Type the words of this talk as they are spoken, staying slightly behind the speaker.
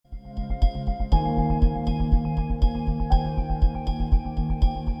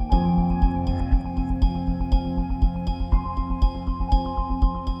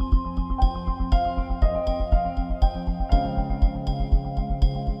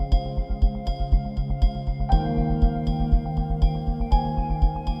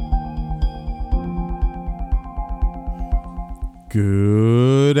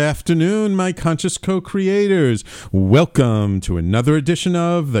Good afternoon, my conscious co-creators. Welcome to another edition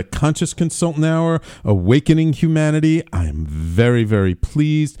of the Conscious Consultant Hour, Awakening Humanity. I am very, very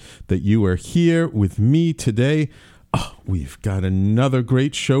pleased that you are here with me today. Oh, we've got another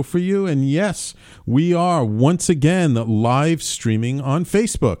great show for you. And yes, we are once again live streaming on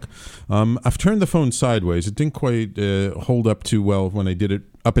Facebook. I've turned the phone sideways. It didn't quite hold up too well when I did it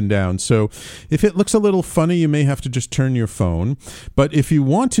up and down. So if it looks a little funny, you may have to just turn your phone. But if you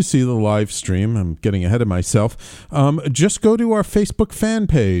want to see the live stream, I'm getting ahead of myself, just go to our Facebook fan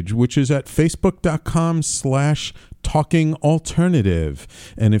page, which is at facebook.com/Talking Alternative.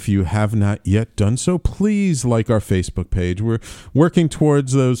 And if you have not yet done so, please like our Facebook page. We're working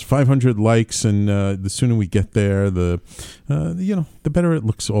towards those 500 likes, and the sooner we get there, the better it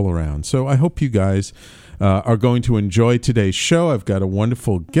looks all around. So I hope you guys are going to enjoy today's show. I've got a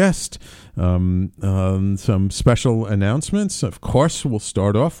wonderful guest, some special announcements. Of course, we'll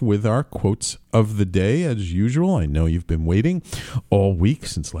start off with our quotes of the day as usual. I know you've been waiting all week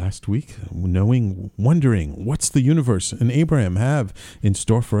since last week, wondering what's the universe and Abraham have in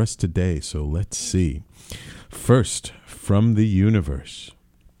store for us today. So let's see. First, from the universe.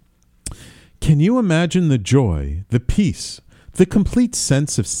 Can you imagine the joy, the peace, the complete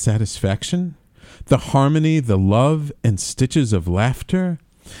sense of satisfaction? The harmony, the love, and stitches of laughter?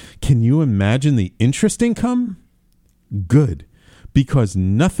 Can you imagine the interest income? Good, because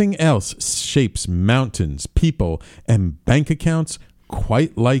nothing else shapes mountains, people, and bank accounts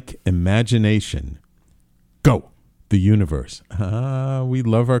quite like imagination. Go, the universe. We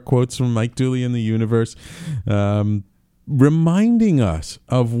love our quotes from Mike Dooley in the universe. Reminding us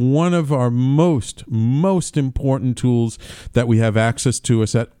of one of our most important tools that we have access to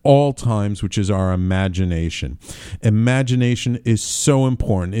us at all times, which is our imagination. Imagination is so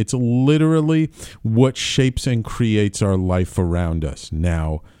important. It's literally what shapes and creates our life around us.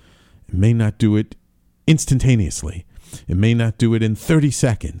 Now, it may not do it instantaneously. It may not do it in 30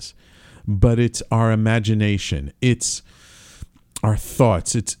 seconds, but it's our imagination. It's our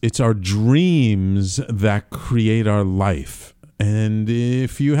thoughts, it's our dreams that create our life. And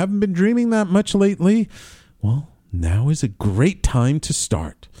if you haven't been dreaming that much lately, well, now is a great time to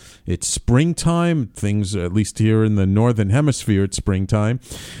start. It's springtime. Things, at least here in the Northern Hemisphere, it's springtime.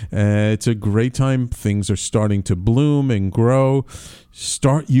 It's a great time. Things are starting to bloom and grow.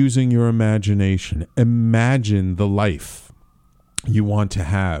 Start using your imagination. Imagine the life you want to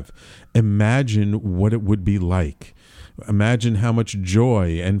have. Imagine what it would be like. Imagine how much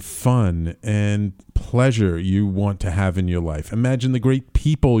joy and fun and pleasure you want to have in your life. Imagine the great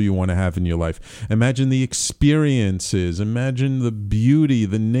people you want to have in your life. Imagine the experiences. Imagine the beauty,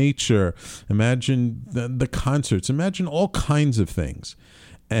 the nature. Imagine the concerts. Imagine all kinds of things.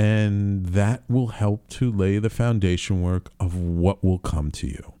 And that will help to lay the foundation work of what will come to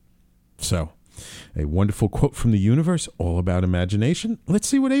you. So, a wonderful quote from the universe, all about imagination. Let's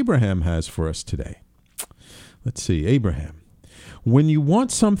see what Abraham has for us today. Let's see, Abraham. When you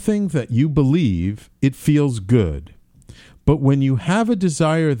want something that you believe, it feels good. But when you have a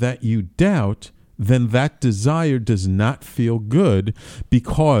desire that you doubt, then that desire does not feel good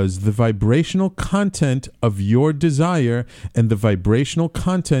because the vibrational content of your desire and the vibrational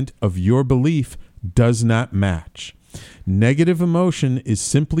content of your belief does not match. Negative emotion is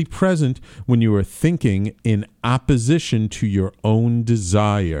simply present when you are thinking in opposition to your own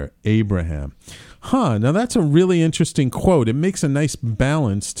desire. Abraham. Now that's a really interesting quote. It makes a nice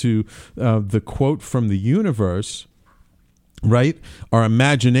balance to the quote from the universe, right? Our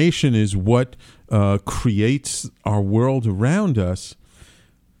imagination is what creates our world around us.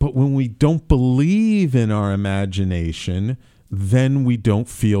 But when we don't believe in our imagination, then we don't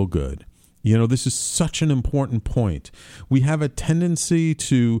feel good. You know, this is such an important point. We have a tendency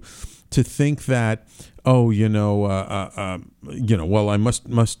to think that, well, I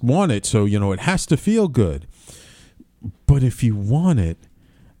must want it, so, it has to feel good. But if you want it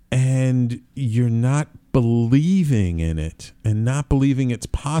and you're not believing in it and not believing it's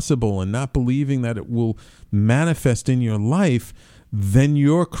possible and not believing that it will manifest in your life, then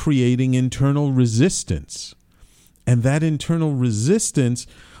you're creating internal resistance. And that internal resistance,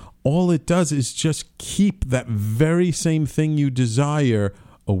 all it does is just keep that very same thing you desire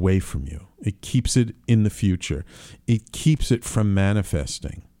away from you. It keeps it in the future. It keeps it from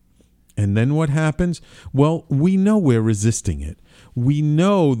manifesting. And then what happens? Well, we know we're resisting it. We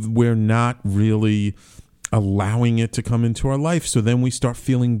know we're not really allowing it to come into our life. So then we start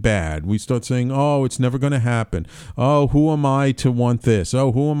feeling bad. We start saying, oh, it's never going to happen. Oh, who am I to want this?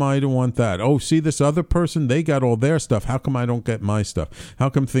 Oh, who am I to want that? Oh, see this other person, they got all their stuff. How come I don't get my stuff? How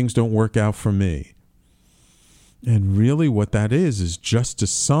come things don't work out for me? And really what that is just a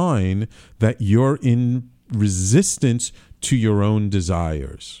sign that you're in resistance to your own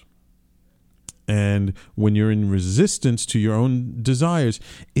desires. And when you're in resistance to your own desires,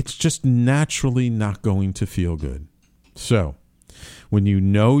 it's just naturally not going to feel good. So when you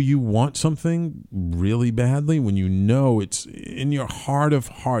know you want something really badly, when you know it's in your heart of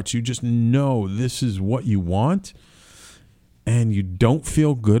hearts, you just know this is what you want, and you don't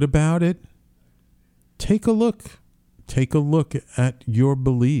feel good about it, take a look. Take a look at your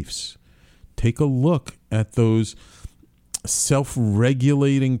beliefs. Take a look at those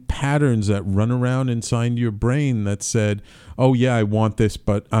self-regulating patterns that run around inside your brain that said, oh yeah, I want this,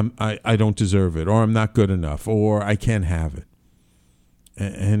 but I don't deserve it, or I'm not good enough, or I can't have it.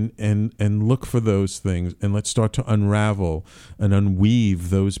 And look for those things, and let's start to unravel and unweave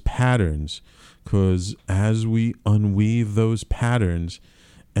those patterns, because as we unweave those patterns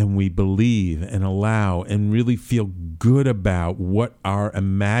and we believe and allow and really feel good about what our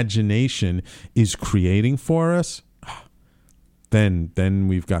imagination is creating for us, then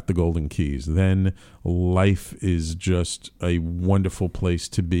we've got the golden keys. Then life is just a wonderful place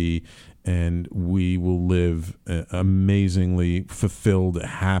to be, and we will live amazingly fulfilled,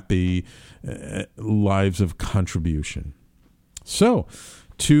 happy lives of contribution. So,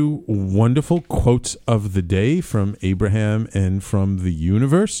 2 wonderful quotes of the day from Abraham and from the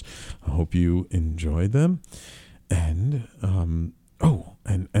universe. I hope you enjoyed them. And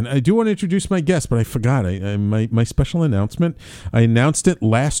and I do want to introduce my guest, but I forgot my special announcement. I announced it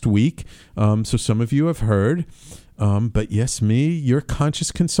last week, so some of you have heard. But yes, me, your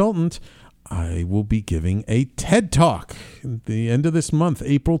conscious consultant, I will be giving a TED Talk at the end of this month,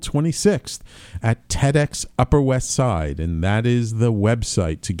 April 26th, at TEDx Upper West Side. And that is the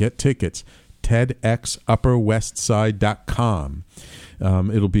website to get tickets, TEDxUpperWestSide.com.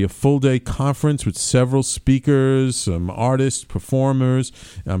 It'll be a full-day conference with several speakers, some artists, performers.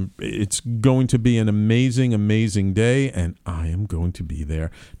 It's going to be an amazing, amazing day, and I am going to be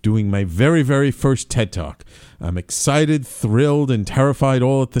there doing my very, very first TED Talk. I'm excited, thrilled, and terrified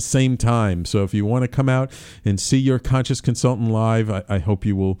all at the same time. So if you want to come out and see your conscious consultant live, I hope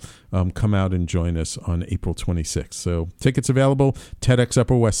you will come out and join us on April 26th. So tickets available,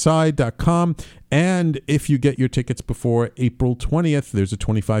 TEDxUpperWestSide.com. And if you get your tickets before April 20th, there's a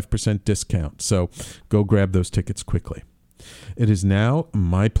 25% discount. So go grab those tickets quickly. It is now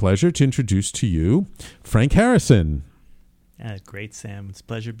my pleasure to introduce to you Frank Harrison. Yeah, great, Sam. It's a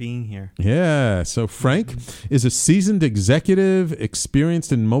pleasure being here. Yeah. So Frank is a seasoned executive,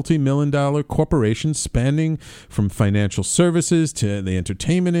 experienced in multi-million-dollar corporations spanning from financial services to the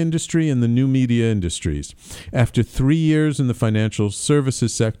entertainment industry and the new media industries. After 3 years in the financial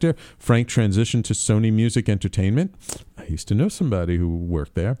services sector, Frank transitioned to Sony Music Entertainment. I used to know somebody who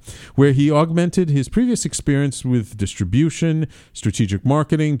worked there, where he augmented his previous experience with distribution, strategic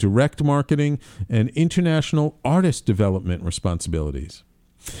marketing, direct marketing, and international artist development responsibilities.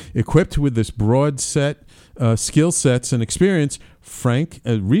 Equipped with this broad set skill sets and experience, Frank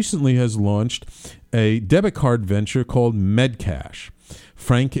recently has launched a debit card venture called MedCASH.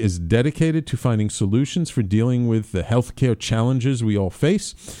 Frank is dedicated to finding solutions for dealing with the healthcare challenges we all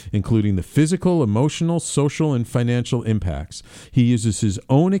face, including the physical, emotional, social, and financial impacts. He uses his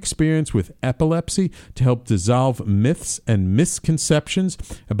own experience with epilepsy to help dissolve myths and misconceptions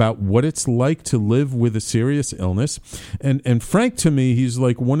about what it's like to live with a serious illness. And Frank, to me, he's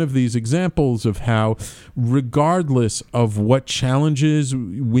like one of these examples of how, regardless of what challenges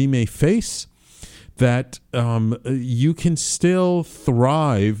we may face, that you can still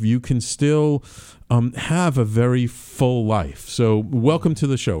thrive, you can still have a very full life. So welcome to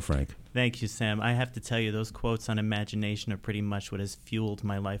the show, Frank. Thank you, Sam. I have to tell you, those quotes on imagination are pretty much what has fueled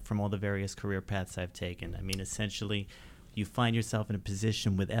my life from all the various career paths I've taken. I mean, essentially, you find yourself in a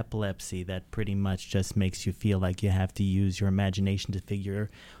position with epilepsy that pretty much just makes you feel like you have to use your imagination to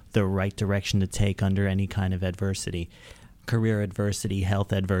figure the right direction to take under any kind of adversity. Career adversity,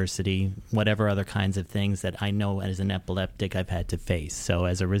 health adversity, whatever other kinds of things that I know as an epileptic I've had to face. So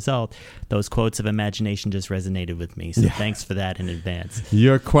as a result, those quotes of imagination just resonated with me. So Thanks for that in advance.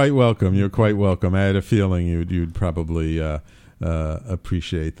 You're quite welcome. You're quite welcome. I had a feeling you'd probably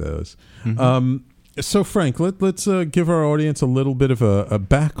appreciate those. Mm-hmm. So, Frank, let's give our audience a little bit of a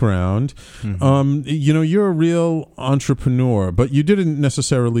background. Mm-hmm. You're a real entrepreneur, but you didn't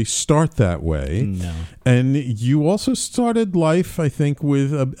necessarily start that way. No. And you also started life, I think,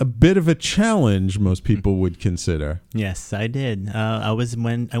 with a bit of a challenge most people would consider. Yes, I did. I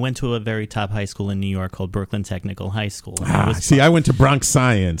went to a very top high school in New York called Brooklyn Technical High School. I went to Bronx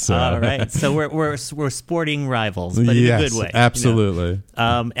Science. All right. So we're sporting rivals, but in a good way. Absolutely.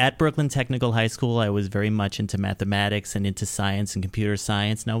 At Brooklyn Technical High School, I was very much into mathematics and into science and computer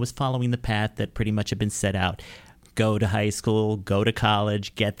science, and I was following the path that pretty much had been set out. Go to high school, go to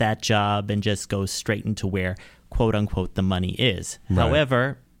college, get that job, and just go straight into where, quote unquote, the money is. Right.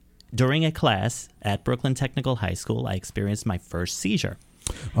 However, during a class at Brooklyn Technical High School, I experienced my first seizure.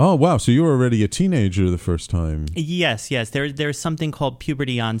 Oh, wow. So you were already a teenager the first time. Yes. There's something called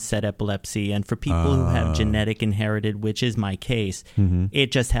puberty onset epilepsy. And for people who have genetic inherited, which is my case,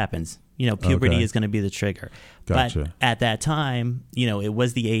 it just happens. Puberty is going to be the trigger. Gotcha. But at that time, it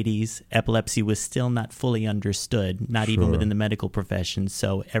was the 80s. Epilepsy was still not fully understood, not even within the medical profession.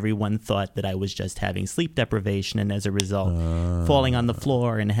 So everyone thought that I was just having sleep deprivation and as a result, falling on the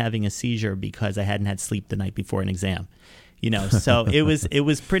floor and having a seizure because I hadn't had sleep the night before an exam. So it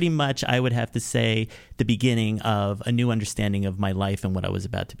was pretty much, I would have to say, the beginning of a new understanding of my life and what I was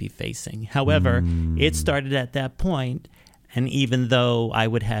about to be facing. However, it started at that point. And even though I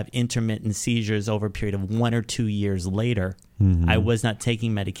would have intermittent seizures over a period of 1 or 2 years later, I was not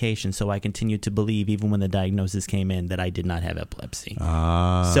taking medication. So I continued to believe, even when the diagnosis came in, that I did not have epilepsy.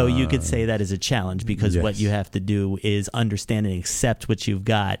 So you could say that is a challenge because what you have to do is understand and accept what you've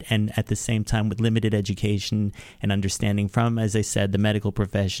got. And at the same time, with limited education and understanding from, as I said, the medical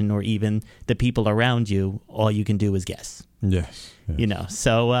profession or even the people around you, all you can do is guess. Yes.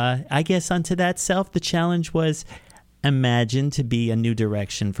 So I guess unto that self, the challenge was imagine to be a new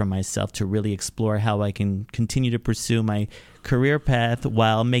direction for myself to really explore how I can continue to pursue my career path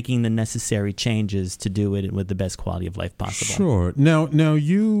while making the necessary changes to do it with the best quality of life possible. Sure. Now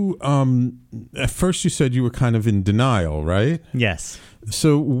you, at first you said you were kind of in denial, right? Yes.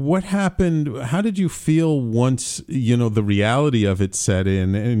 So what happened? How did you feel once, the reality of it set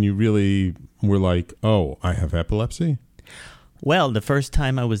in and you really were like, oh, I have epilepsy? Well, the first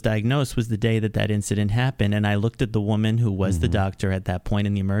time I was diagnosed was the day that incident happened, and I looked at the woman who was the doctor at that point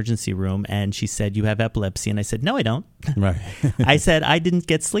in the emergency room, and she said, "You have epilepsy." And I said, "No, I don't." Right. I said, "I didn't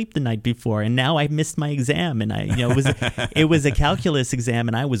get sleep the night before, and now I missed my exam." And it was a calculus exam,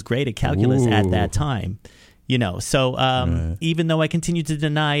 and I was great at calculus at that time. So even though I continued to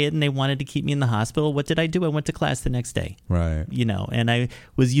deny it and they wanted to keep me in the hospital, what did I do? I went to class the next day. Right. And I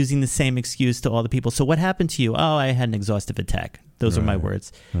was using the same excuse to all the people. So what happened to you? Oh, I had an exhaustive attack. Those are my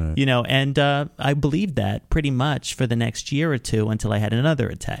words. Right. And I believed that pretty much for the next year or two until I had another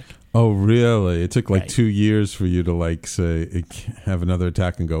attack. Oh, really? It took 2 years for you to say, have another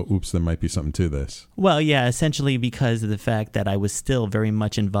attack and go, oops, there might be something to this. Well, yeah, essentially because of the fact that I was still very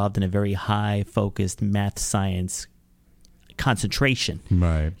much involved in a very high-focused math science concentration,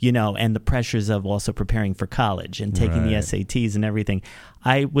 right? And the pressures of also preparing for college and taking the SATs and everything.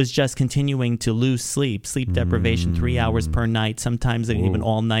 I was just continuing to lose sleep deprivation, 3 hours per night, sometimes even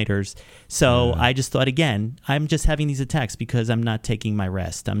all-nighters. So I just thought, again, I'm just having these attacks because I'm not taking my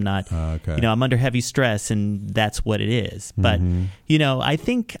rest. I'm not, I'm under heavy stress, and that's what it is. But, I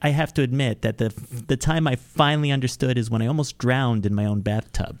think I have to admit that the time I finally understood is when I almost drowned in my own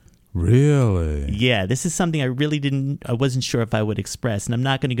bathtub. Really? Yeah, this is something I wasn't sure if I would express, and I'm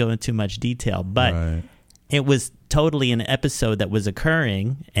not going to go into too much detail, but it was totally an episode that was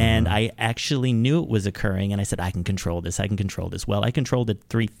occurring, and I actually knew it was occurring, and I said, I can control this. Well, I controlled it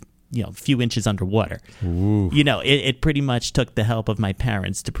few inches underwater. Ooh. It pretty much took the help of my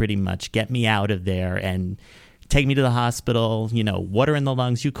parents to pretty much get me out of there and take me to the hospital, water in the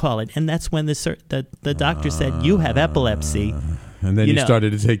lungs, you call it. And that's when the doctor said, you have epilepsy. And then you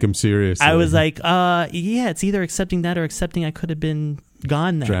started to take him seriously. I was like, it's either accepting that or accepting I could have been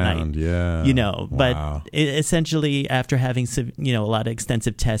gone that night. Yeah. But essentially after having, a lot of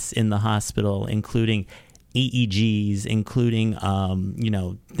extensive tests in the hospital, including EEGs, including,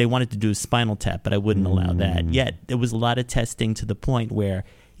 they wanted to do a spinal tap, but I wouldn't allow that. Yet there was a lot of testing to the point where,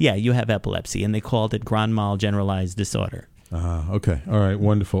 you have epilepsy, and they called it grand mal generalized disorder. Okay. All right.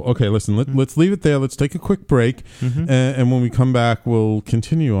 Wonderful. Okay. Listen, let's leave it there. Let's take a quick break. And when we come back, we'll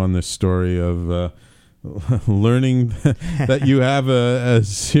continue on this story of learning that you have a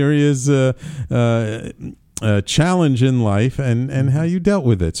serious challenge in life and how you dealt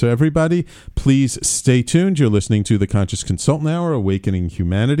with it. So everybody, please stay tuned. You're listening to the Conscious Consultant Hour, Awakening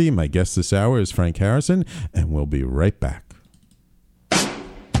Humanity. My guest this hour is Frank Harrison, and we'll be right back.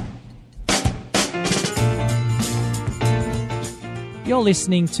 You're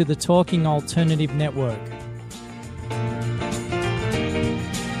listening to the Talking Alternative Network.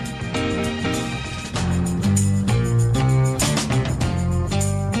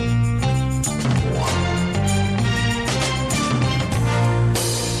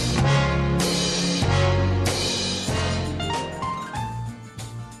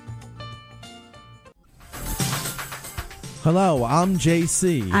 Hello, I'm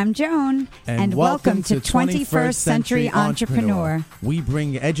JC. I'm Joan. And welcome to 21st Century Entrepreneur. We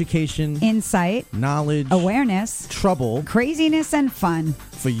bring education, insight, knowledge, awareness, trouble, craziness, and fun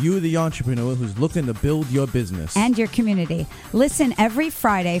for you, the entrepreneur who's looking to build your business and your community. Listen every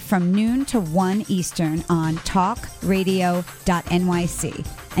Friday from noon to 1 Eastern on talkradio.nyc.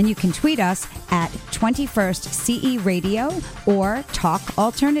 And you can tweet us at 21st CE Radio or Talk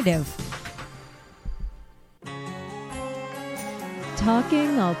Alternative.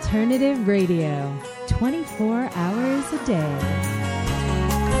 Talking Alternative Radio, 24 hours a day.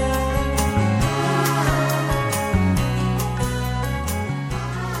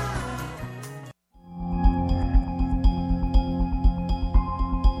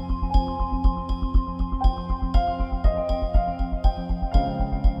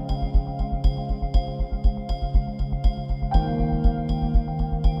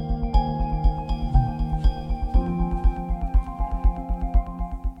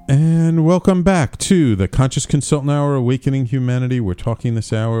 And welcome back to the Conscious Consultant Hour, Awakening Humanity. We're talking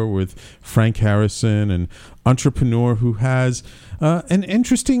this hour with Frank Harrison, an entrepreneur who has an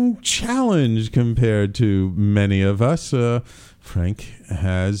interesting challenge compared to many of us. Frank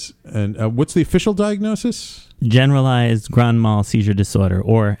has, what's the official diagnosis? Generalized grand mal seizure disorder,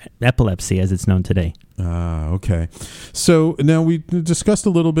 or epilepsy as it's known today. Okay. So now we discussed a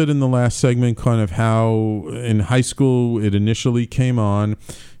little bit in the last segment kind of how in high school it initially came on.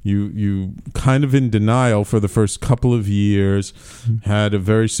 You kind of in denial for the first couple of years, had a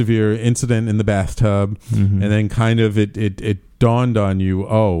very severe incident in the bathtub, and then kind of it dawned on you,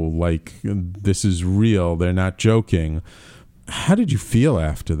 oh, like this is real. They're not joking. How did you feel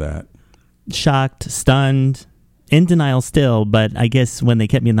after that? Shocked, stunned, in denial still, but I guess when they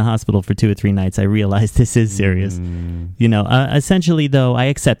kept me in the hospital for 2 or 3 nights, I realized this is serious. You know, essentially, though, I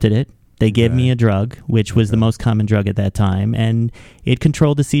accepted it. They gave me a drug, which was the most common drug at that time, and it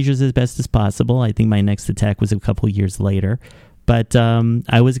controlled the seizures as best as possible. I think my next attack was a couple years later. But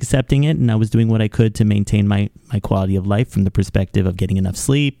I was accepting it, and I was doing what I could to maintain my quality of life from the perspective of getting enough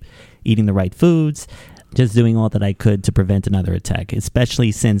sleep, eating the right foods, just doing all that I could to prevent another attack,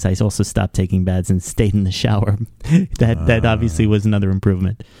 especially since I also stopped taking baths and stayed in the shower. That obviously was another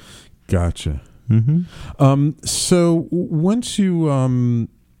improvement. Gotcha. So once you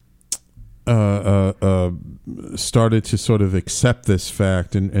started to sort of accept this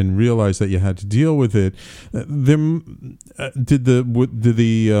fact and realize that you had to deal with it, did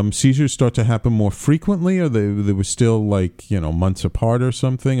the seizures start to happen more frequently, or they were still like, months apart or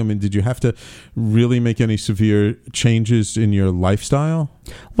something? I mean, did you have to really make any severe changes in your lifestyle?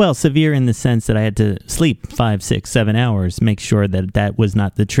 Well, severe in the sense that I had to sleep 5, 6, 7 hours, make sure that was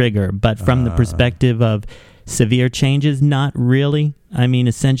not the trigger. But from the perspective of severe changes, not really. I mean,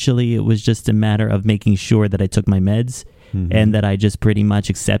 essentially, it was just a matter of making sure that I took my meds and that I just pretty much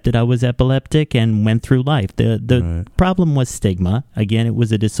accepted I was epileptic and went through life. The problem was stigma. Again, it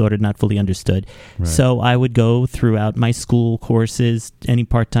was a disorder not fully understood. Right. So I would go throughout my school courses, any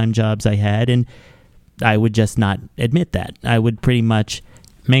part-time jobs I had, and I would just not admit that. I would pretty much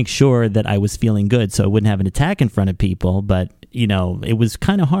make sure that I was feeling good so I wouldn't have an attack in front of people. But, it was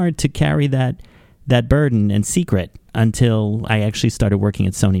kind of hard to carry that burden and secret until I actually started working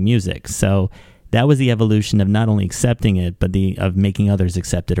at Sony Music. So that was the evolution of not only accepting it, but of making others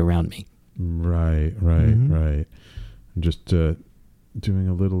accept it around me. Right. I'm just doing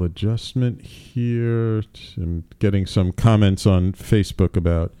a little adjustment here. I'm getting some comments on Facebook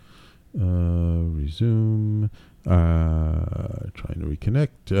about resume. Trying to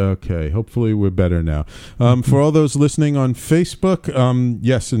reconnect. Okay, hopefully we're better now. For all those listening on Facebook,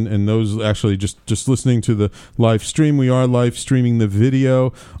 yes, and those actually just listening to the live stream, we are live streaming the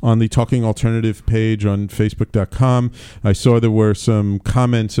video on the Talking Alternative page on Facebook.com. I saw there were some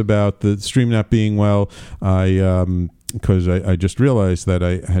comments about the stream not being well. Because I just realized that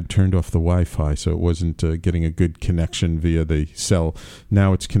I had turned off the Wi-Fi, so it wasn't getting a good connection via the cell.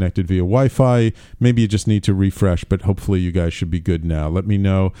 Now it's connected via Wi-Fi. Maybe you just need to refresh, but hopefully you guys should be good now. Let me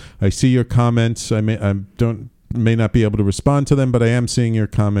know. I see your comments. I may not be able to respond to them, but I am seeing your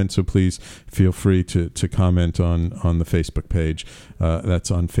comments, so please feel free to comment on the Facebook page.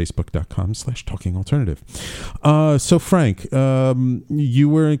 That's on facebook.com/talkingalternative. So Frank, you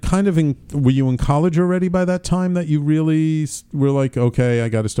were were you in college already by that time that you really were like, okay, I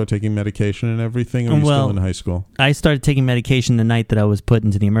got to start taking medication and everything, or were you still in high school? I started taking medication the night that I was put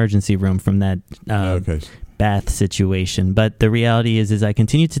into the emergency room from that bath situation. But the reality is I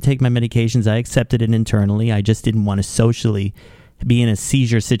continued to take my medications. I accepted it internally. I just didn't want to socially be in a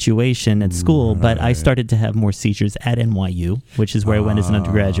seizure situation at school. Right. But I started to have more seizures at NYU, which is where I went as an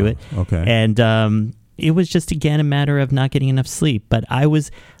undergraduate. Okay. And it was just, again, a matter of not getting enough sleep. But I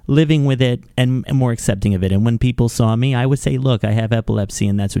was living with it and more accepting of it. And when people saw me, I would say, look, I have epilepsy,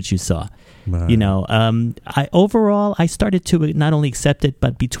 and that's what you saw. Right. You know, I started to not only accept it,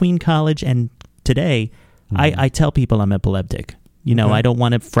 but between college and today, I tell people I'm epileptic. You know, Okay. I don't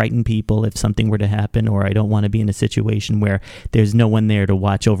want to frighten people if something were to happen, or I don't want to be in a situation where there's no one there to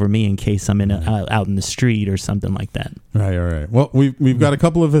watch over me in case I'm out in the street or something like that. Right, all right. Well, we've got a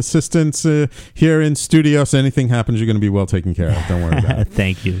couple of assistants here in studio, so anything happens, you're going to be well taken care of. Don't worry about it.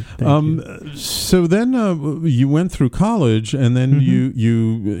 Thank you. So then you went through college, and then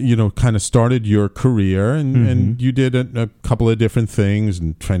you know, kind of started your career, and you did a couple of different things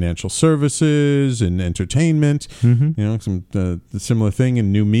in financial services and entertainment. You know, some the similar thing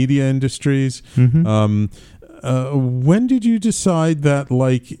in new media industries. When did you decide that,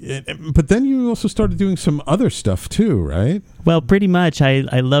 but then you also started doing some other stuff too, right? Well, pretty much. I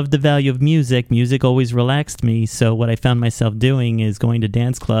loved the value of music. Music always relaxed me. So what I found myself doing is going to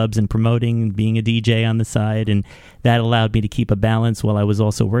dance clubs and promoting and being a DJ on the side. And that allowed me to keep a balance while I was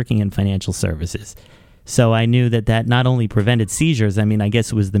also working in financial services. So I knew that not only prevented seizures, I mean, I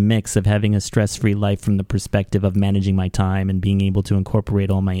guess it was the mix of having a stress-free life from the perspective of managing my time and being able to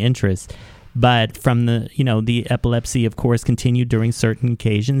incorporate all my interests. But from the epilepsy, of course, continued during certain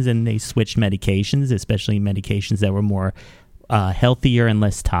occasions, and they switched medications, especially medications that were more healthier and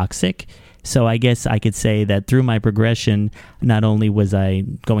less toxic. So I guess I could say that through my progression, not only was I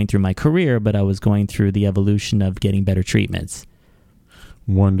going through my career, but I was going through the evolution of getting better treatments.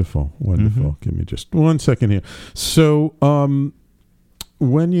 Wonderful. Give me just 1 second here. So,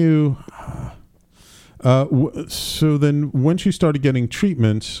 when you, so then once you started getting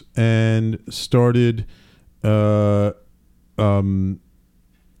treatments and started, sort of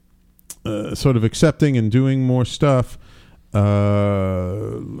accepting and doing more stuff,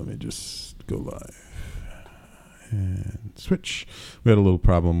 let me just go live and switch. We had a little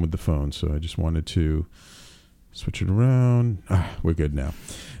problem with the phone, so I just wanted to switch it around. We're good now.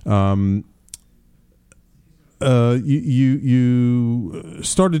 You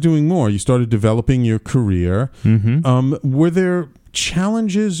started doing more. You started developing your career. Were there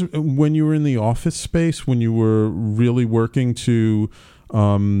challenges when you were in the office space, when you were really working to,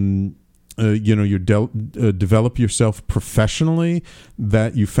 develop yourself professionally,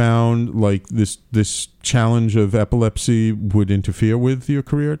 that you found like this challenge of epilepsy would interfere with your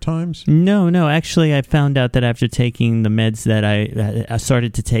career at times? No. Actually, I found out that after taking the meds that I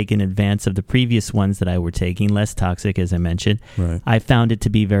started to take in advance of the previous ones that I were taking, less toxic, as I mentioned, right. I found it to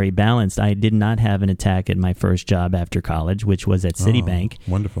be very balanced. I did not have an attack at my first job after college, which was at Citibank.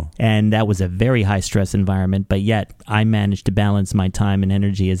 Wonderful. And that was a very high-stress environment, but yet I managed to balance my time and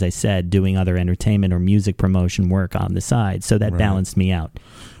energy, as I said, doing other entertainment or music promotion work on the side. So that balanced me out.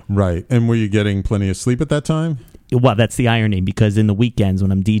 Right. And were you getting plenty of sleep at that time? Well, that's the irony, because in the weekends when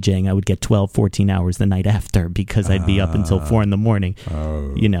I'm DJing, I would get 12, 14 hours the night after because I'd be up until 4 in the morning,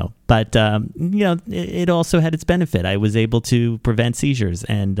 you know. But, it also had its benefit. I was able to prevent seizures,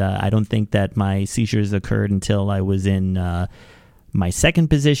 and I don't think that my seizures occurred until I was in my second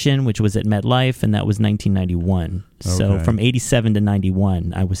position, which was at MetLife, and that was 1991. So from 87 to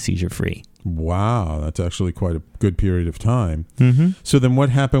 91, I was seizure-free. Wow, that's actually quite a good period of time. Mm-hmm. So then what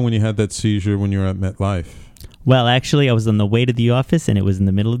happened when you had that seizure when you were at MetLife? Well, actually, I was on the way to the office, and it was in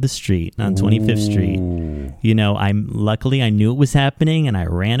the middle of the street on 25th Street. You know, luckily I knew it was happening, and I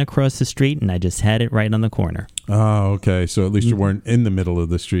ran across the street, and I just had it right on the corner. Oh, okay. So at least you weren't in the middle of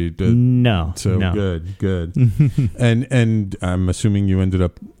the street. No. So good. And I'm assuming you ended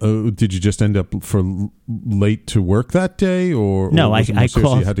up. Did you just end up for late to work that day, or no? Or was it more I serious,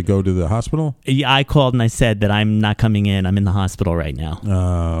 called. you had to go to the hospital. Yeah, I called and I said that I'm not coming in. I'm in the hospital right now.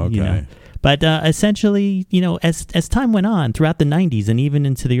 Oh, okay. You know? But essentially, you know, as time went on throughout the 90s and even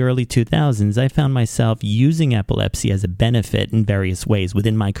into the early 2000s, I found myself using epilepsy as a benefit in various ways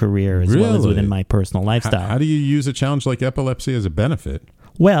within my career as well as within my personal lifestyle. How do you use a challenge like epilepsy as a benefit?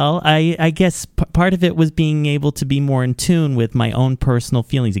 Well, I guess part of it was being able to be more in tune with my own personal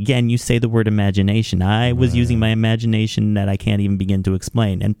feelings. Again, you say the word imagination. I was using my imagination that I can't even begin to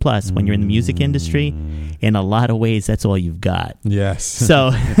explain. And plus, when you're in the music industry, in a lot of ways, that's all you've got. Yes. So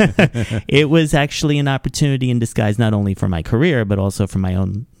it was actually an opportunity in disguise, not only for my career, but also for my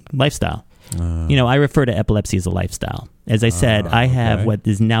own lifestyle. You know, I refer to epilepsy as a lifestyle. As I said, I have what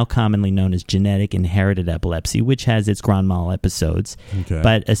is now commonly known as genetic inherited epilepsy, which has its grand mal episodes. Okay.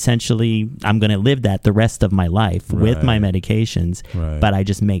 But essentially, I'm going to live that the rest of my life with my medications, but I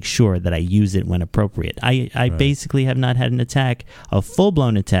just make sure that I use it when appropriate. I basically have not had an attack, a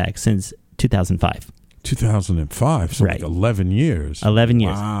full-blown attack, since 2005. 2005, so Right. like 11 years. 11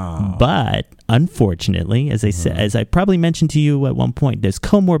 years. Wow. But unfortunately, as I said, as I probably mentioned to you at one point, there's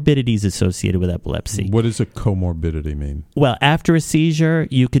comorbidities associated with epilepsy. What does a comorbidity mean? Well, after a seizure,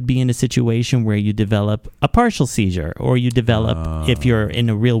 you could be in a situation where you develop a partial seizure, or you develop, if you're in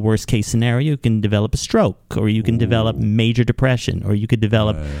a real worst case scenario, you can develop a stroke, or you can develop major depression, or you could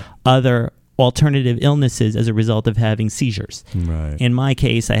develop other alternative illnesses as a result of having seizures. Right. In my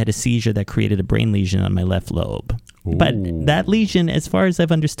case, I had a seizure that created a brain lesion on my left lobe. But that lesion, as far as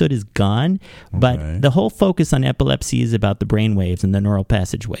I've understood, is gone. But the whole focus on epilepsy is about the brain waves and the neural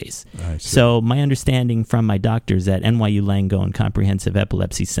passageways. So my understanding from my doctors at NYU Langone Comprehensive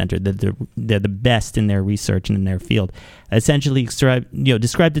Epilepsy Center, that they're the best in their research and in their field, essentially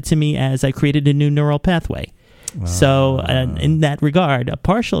described it to me as I created a new neural pathway. So in that regard, a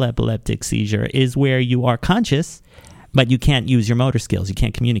partial epileptic seizure is where you are conscious, but you can't use your motor skills. You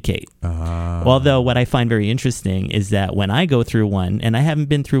can't communicate. Although what I find very interesting is that when I go through one, and I haven't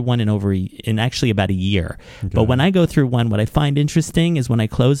been through one in actually about a year, but when I go through one, what I find interesting is when I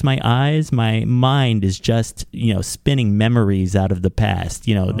close my eyes, my mind is just, spinning memories out of the past,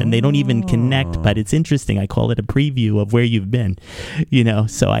 and they don't even connect, but it's interesting. I call it a preview of where you've been,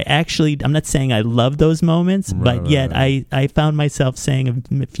 so I'm not saying I love those moments, but yet I found myself saying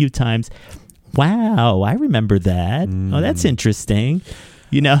a few times, wow, I remember that. Oh, that's interesting.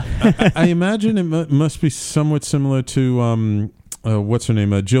 I imagine it must be somewhat similar to what's her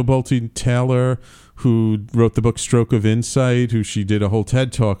name, Jill Bolte Taylor, who wrote the book Stroke of Insight, who she did a whole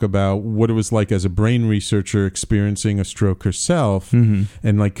TED talk about what it was like as a brain researcher experiencing a stroke herself, and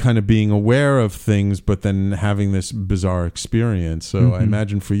like kind of being aware of things, but then having this bizarre experience. So I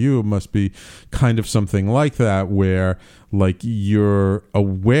imagine for you it must be kind of something like that, where like you're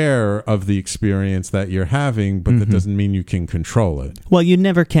aware of the experience that you're having, but that doesn't mean you can control it. Well, you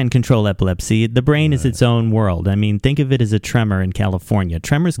never can control epilepsy. The brain is its own world. I mean, think of it as a tremor in California.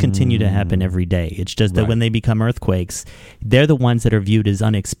 Tremors continue to happen every day. It's just that when they become earthquakes, they're the ones that are viewed as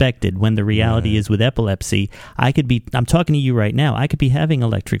unexpected, when the reality is with epilepsy, I'm talking to you right now, I could be having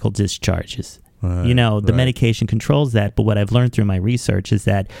electrical discharges. The medication controls that, but what I've learned through my research is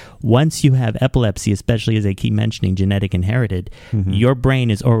that once you have epilepsy, especially as I keep mentioning genetic inherited, your brain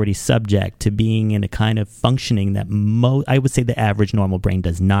is already subject to being in a kind of functioning that I would say the average normal brain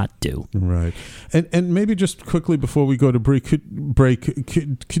does not do. Right. And maybe just quickly before we go to break,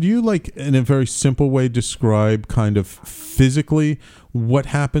 could you like in a very simple way describe kind of physically what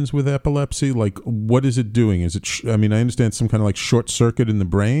happens with epilepsy? Like, what is it doing? Is it, I understand some kind of like short circuit in the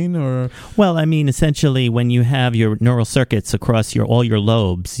brain, or? Well, essentially when you have your neural circuits across all your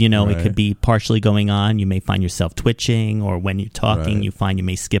lobes, it could be partially going on. You may find yourself twitching, or when you're talking, you find you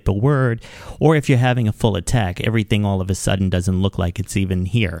may skip a word, or if you're having a full attack, everything all of a sudden doesn't look like it's even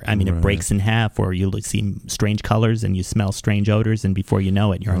here. It breaks in half, or you see strange colors and you smell strange odors, and before you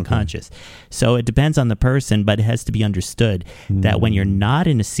know it, you're unconscious. So it depends on the person, but it has to be understood that when you're not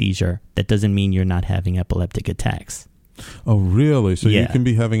in a seizure, that doesn't mean you're not having epileptic attacks. Oh, really? So you can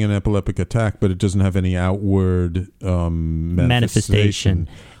be having an epileptic attack, but it doesn't have any outward manifestation.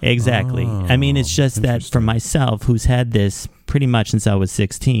 Exactly. It's just that for myself, who's had this pretty much since I was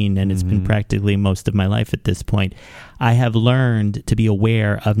 16, and it's been practically most of my life at this point, I have learned to be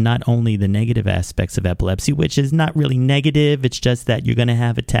aware of not only the negative aspects of epilepsy, which is not really negative, it's just that you're going to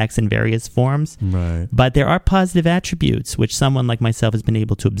have attacks in various forms, but there are positive attributes which someone like myself has been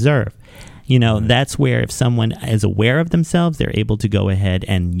able to observe. That's where if someone is aware of themselves, they're able to go ahead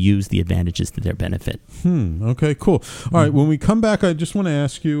and use the advantages to their benefit. Okay, cool. All right, when we come back, I just want to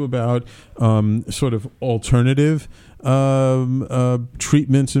ask you about sort of alternative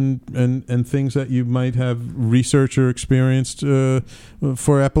treatments and things that you might have researched or experienced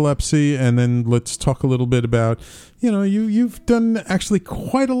for epilepsy, and then let's talk a little bit about you've done actually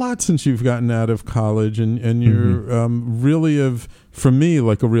quite a lot since you've gotten out of college, and you're really for me,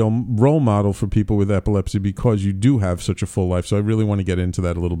 like a real role model for people with epilepsy, because you do have such a full life. So I really want to get into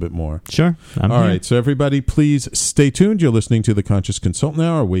that a little bit more. Sure. All right. So everybody, please stay tuned. You're listening to the Conscious Consultant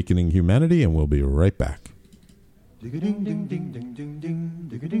Hour, Awakening Humanity, and we'll be right back.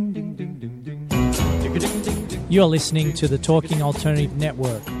 You're listening to the Talking Alternative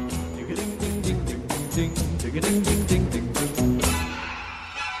Network.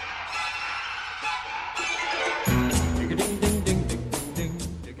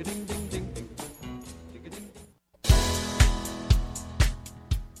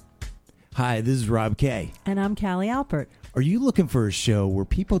 Hi, this is Rob Kay. And I'm Callie Alpert. Are you looking for a show where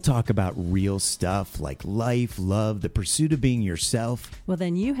people talk about real stuff like life, love, the pursuit of being yourself? Well,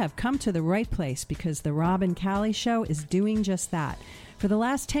 then you have come to the right place because the Rob and Callie Show is doing just that. For the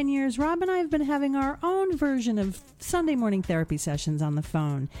last 10 years, Rob and I have been having our own version of Sunday morning therapy sessions on the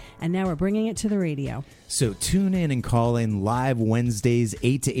phone, and now we're bringing it to the radio. So tune in and call in live Wednesdays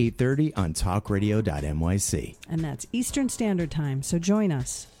 8 to 8:30 on talkradio.nyc. And that's Eastern Standard Time, so join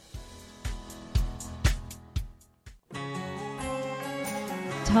us.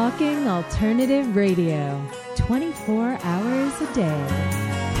 Talking Alternative Radio, 24 hours a day.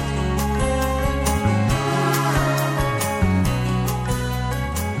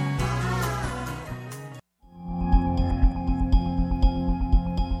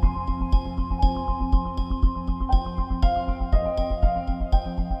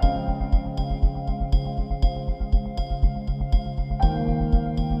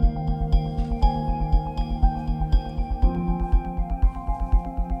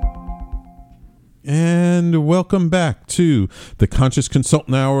 And welcome back to the Conscious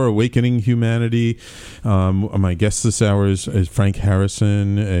Consultant Hour, Awakening Humanity. My guest this hour is Frank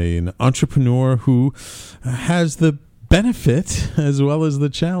Harrison, an entrepreneur who has the benefit as well as the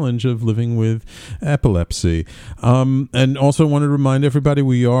challenge of living with epilepsy. And also want to remind everybody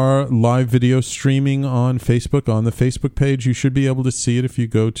we are live video streaming on Facebook. On the Facebook page, you should be able to see it if you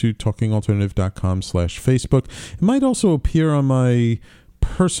go to talkingalternative.com/Facebook. It might also appear on my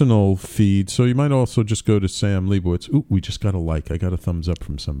personal feed, so you might also just go to Sam Leibowitz. Ooh, we just got a like. I got a thumbs up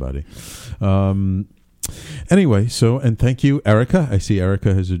from somebody. Anyway, and thank you, Erica. I see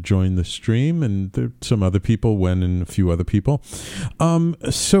Erica has joined the stream, and there are some other people, Wen and a few other people.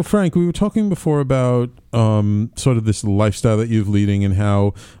 So Frank, we were talking before about sort of this lifestyle that you're leading, and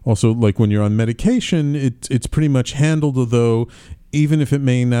how also, like, when you're on medication, it's pretty much handled, although even if it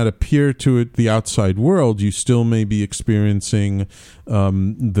may not appear to the outside world, you still may be experiencing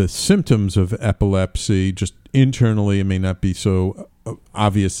the symptoms of epilepsy. Just internally, it may not be so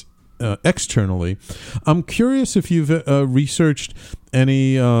obvious externally. I'm curious if you've researched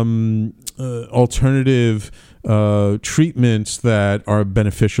any alternative treatments that are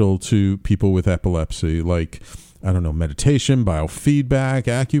beneficial to people with epilepsy, like, I don't know, meditation, biofeedback,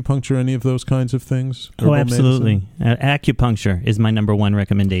 acupuncture, any of those kinds of things? Oh, absolutely. Acupuncture is my number one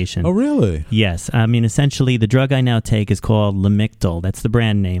recommendation. Oh, really? Yes. I mean, essentially, the drug I now take is called Lamictal. That's the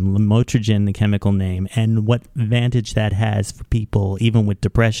brand name. Lamotrigine, the chemical name. And what advantage that has for people, even with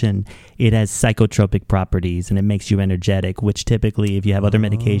depression, it has psychotropic properties, and it makes you energetic, which typically, if you have other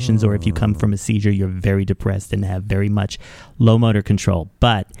medications or if you come from a seizure, you're very depressed and have very much low motor control.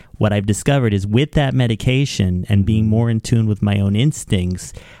 But what I've discovered is with that medication and being more in tune with my own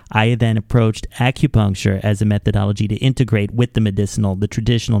instincts, I then approached acupuncture as a methodology to integrate with the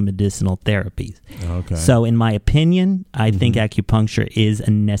traditional medicinal therapies. Okay. So in my opinion, I think acupuncture is a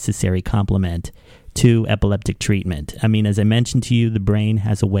necessary complement to epileptic treatment. I mean, as I mentioned to you, the brain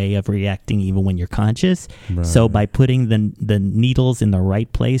has a way of reacting even when you're conscious. Right. So by putting the needles in the right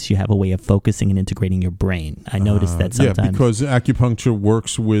place, you have a way of focusing and integrating your brain. I noticed that sometimes. Yeah, because acupuncture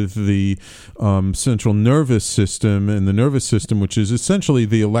works with the central nervous system, and the nervous system, which is essentially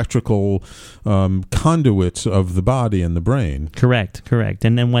the electrical conduits of the body and the brain. Correct.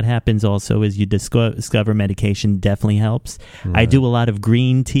 And then what happens also is you discover medication definitely helps. Right. I do a lot of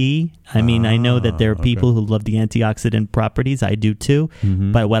green tea. I mean, I know that there are people who love the antioxidant properties. I do too.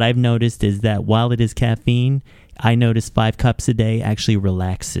 But what I've noticed is that while it is caffeine, I notice 5 cups a day actually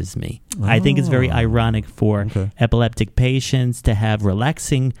relaxes me. I think it's very ironic for epileptic patients to have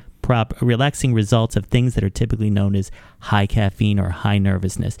relaxing results of things that are typically known as high caffeine or high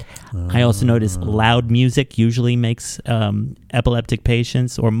nervousness. I also notice loud music usually makes epileptic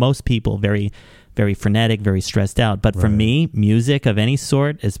patients, or most people, very very frenetic, very stressed out. But for me, music of any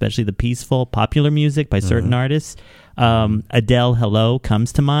sort, especially the peaceful, popular music by certain artists, Adele, Hello,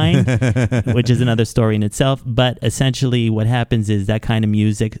 comes to mind, which is another story in itself. But essentially what happens is that kind of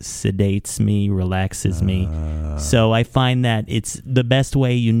music sedates me, relaxes me. So I find that it's the best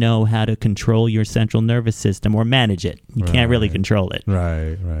way you know how to control your central nervous system or manage it. You can't really control it.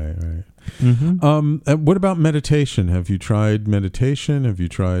 Right. What about meditation? Have you tried meditation? Have you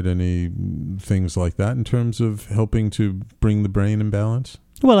tried any things like that in terms of helping to bring the brain in balance?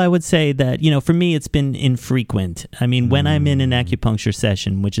 Well, I would say that, for me, it's been infrequent. I mean, when I'm in an acupuncture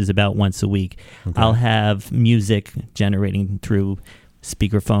session, which is about once a week, I'll have music generating through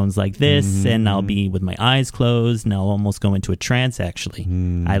speakerphones like this, and I'll be with my eyes closed, and I'll almost go into a trance, actually.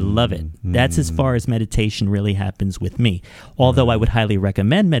 I love it. That's as far as meditation really happens with me. Although I would highly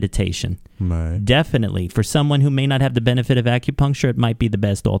recommend meditation. Definitely. For someone who may not have the benefit of acupuncture, it might be the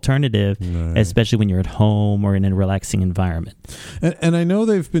best alternative, especially when you're at home or in a relaxing environment. And I know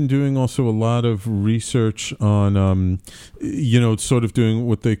they've been doing also a lot of research on, sort of doing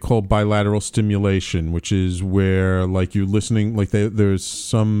what they call bilateral stimulation, which is where, like, you're listening, like there's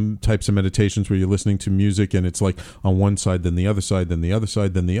some types of meditations where you're listening to music and it's like on one side, then the other side, then the other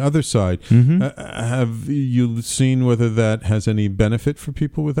side, then the other side. Have you seen whether that has any benefit for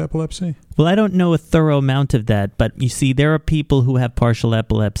people with epilepsy? Well, I don't know a thorough amount of that, but you see, there are people who have partial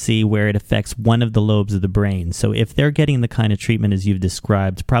epilepsy where it affects one of the lobes of the brain. So if they're getting the kind of treatment as you've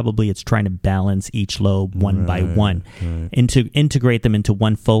described, probably it's trying to balance each lobe one by one and to integrate them into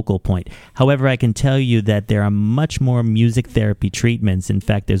one focal point. However, I can tell you that there are much more music therapy treatments. In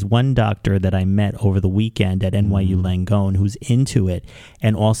fact, there's one doctor that I met over the weekend at NYU Langone who's into it,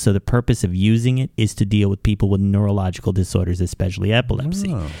 and also the purpose of using it is to deal with people with neurological disorders, especially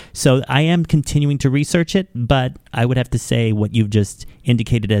epilepsy. So I am continuing to research it, but I would have to say what you've just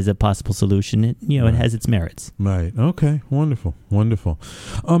indicated as a possible solution, it has its merits. Right. Okay. Wonderful. Wonderful.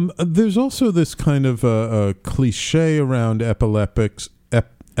 There's also this kind of a cliche around epileptics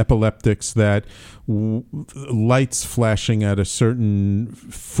that lights flashing at a certain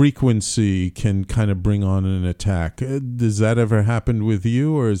frequency can kind of bring on an attack. Does that ever happen with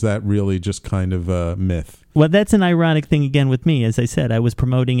you, or is that really just kind of a myth? Well, that's an ironic thing again with me. As I said, I was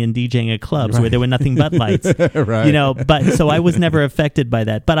promoting and DJing at clubs where there were nothing but lights. But so I was never affected by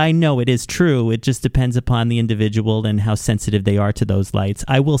that. But I know it is true. It just depends upon the individual and how sensitive they are to those lights.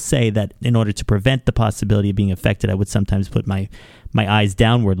 I will say that in order to prevent the possibility of being affected, I would sometimes put my eyes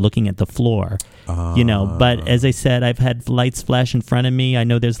downward looking at the floor, but as I said, I've had lights flash in front of me. I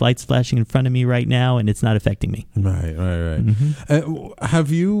know there's lights flashing in front of me right now, and it's not affecting me. Right.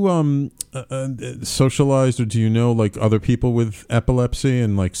 Have you socialized, or do you know, like, other people with epilepsy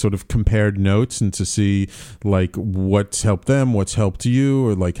and, like, sort of compared notes and to see, like, what's helped them, what's helped you,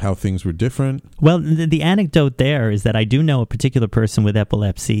 or, like, how things were different? Well, the anecdote there is that I do know a particular person with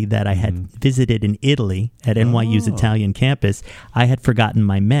epilepsy that I had visited in Italy at NYU's Italian campus. I had forgotten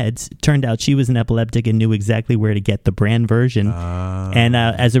my meds. Turned out she was an epileptic and knew exactly where to get the brand version. And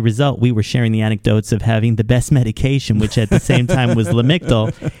as a result, we were sharing the anecdotes of having the best medication, which at the same time was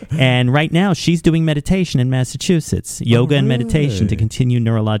Lamictal. And right now, she's doing meditation in Massachusetts, yoga and meditation to continue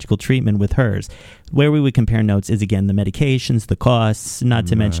neurological treatment with hers. Where we would compare notes is, again, the medications, the costs, not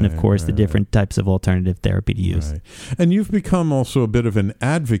to mention, of course, the different types of alternative therapy to use. And you've become also a bit of an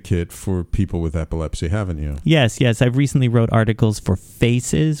advocate for people with epilepsy, haven't you? Yes. I've recently wrote articles for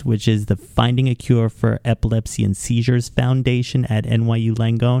FACES, which is the Finding a Cure for Epilepsy and Seizures Foundation at NYU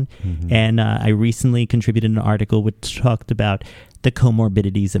Langone. And I recently contributed an article which talked about the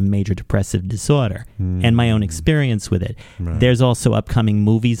comorbidities of major depressive disorder and my own experience with it. There's also upcoming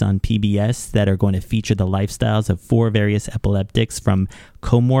movies on PBS that are going to feature the lifestyles of 4 various epileptics, from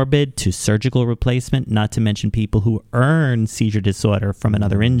comorbid to surgical replacement, not to mention people who earn seizure disorder from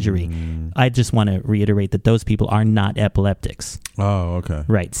another injury. I just want to reiterate that those people are not epileptics. Oh, okay.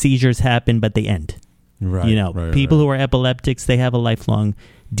 Right. Seizures happen, but they end. People who are epileptics, they have a lifelong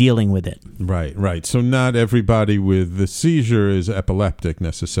dealing with it. Right. So not everybody with the seizure is epileptic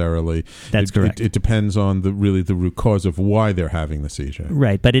necessarily. That's correct. It depends on the root cause of why they're having the seizure.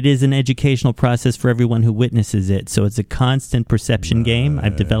 Right, but it is an educational process for everyone who witnesses it. So it's a constant perception game.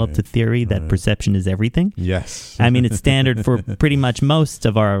 I've developed a theory that perception is everything. Yes. I mean, it's standard for pretty much most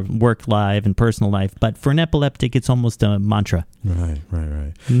of our work life and personal life, but for an epileptic, it's almost a mantra. Right.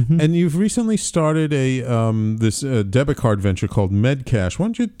 And you've recently started this debit card venture called MedCASH. Why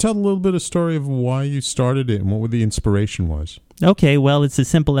don't you tell a little bit of story of why you started it and what the inspiration was? Okay, well, it's a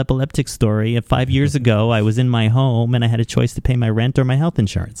simple epileptic story. 5 years ago, I was in my home and I had a choice to pay my rent or my health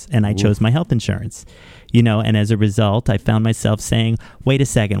insurance, and I chose my health insurance. And as a result, I found myself saying, wait a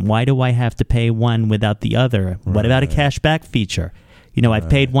second, why do I have to pay one without the other? What about a cash back feature? I've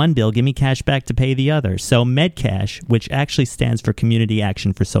paid one bill, give me cash back to pay the other. So MedCASH, which actually stands for Community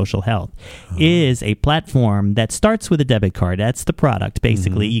Action for Social Health, is a platform that starts with a debit card. That's the product.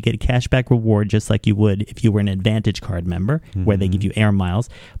 Basically, you get a cashback reward just like you would if you were an Advantage card member, where they give you air miles.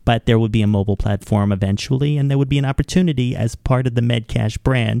 But there would be a mobile platform eventually, and there would be an opportunity as part of the MedCASH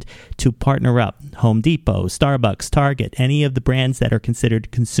brand to partner up Home Depot, Starbucks, Target, any of the brands that are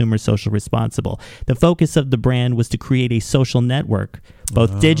considered consumer social responsible. The focus of the brand was to create a social network,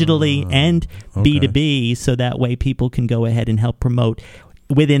 both digitally and B2B, so that way people can go ahead and help promote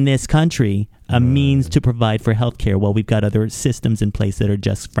within this country a means to provide for healthcare while we've got other systems in place that are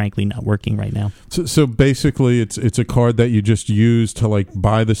just frankly not working right now. So basically, it's a card that you just use to like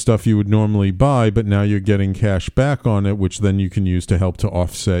buy the stuff you would normally buy, but now you're getting cash back on it, which then you can use to help to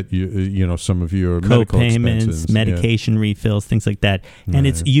offset some of your medical co-payments, expenses. medication refills, things like that. And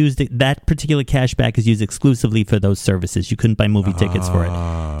it's used, that particular cash back is used exclusively for those services. You couldn't buy movie tickets for it.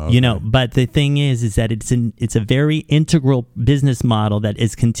 Okay. But the thing is that it's a very integral business model that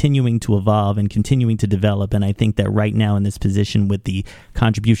is continuing to evolve and continuing to develop. And I think that right now in this position with the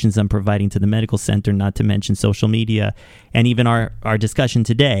contributions I'm providing to the medical center, not to mention social media, and even our discussion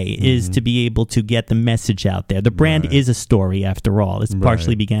today is to be able to get the message out there. The brand is a story after all. It's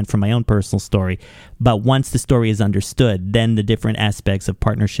partially began from my own personal story. But once the story is understood, then the different aspects of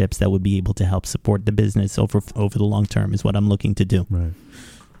partnerships that would be able to help support the business over the long term is what I'm looking to do. Right.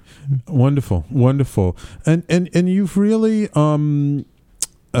 Wonderful. And you've really come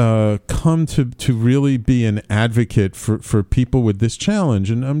to really be an advocate for people with this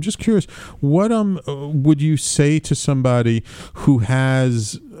challenge. And I'm just curious, what would you say to somebody who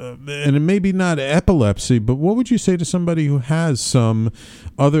has, and maybe not epilepsy, but what would you say to somebody who has some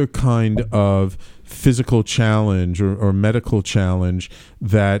other kind of physical challenge or medical challenge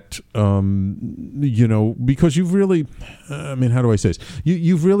that, because you've really, how do I say this?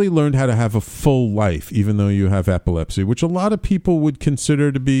 You've really learned how to have a full life, even though you have epilepsy, which a lot of people would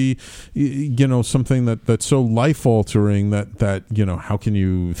consider to be, something that's so life altering that, how can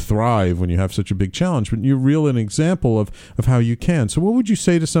you thrive when you have such a big challenge? But you're really an example of how you can. So what would you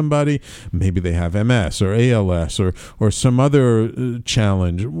say to somebody, maybe they have MS or ALS or some other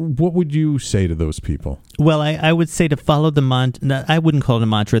challenge? What would you say to those people? Well, I would say to follow the mantra. I wouldn't call it a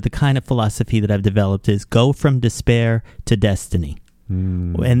mantra. The kind of philosophy that I've developed is go from despair to destiny.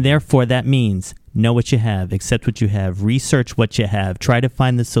 And therefore, that means know what you have, accept what you have, research what you have, try to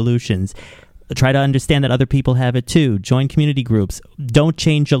find the solutions, try to understand that other people have it too, join community groups. Don't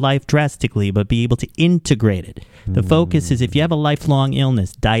change your life drastically, but be able to integrate it. The focus is if you have a lifelong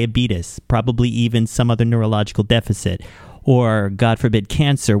illness, diabetes, probably even some other neurological deficit, or, God forbid,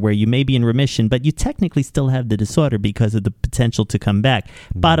 cancer, where you may be in remission, but you technically still have the disorder because of the potential to come back.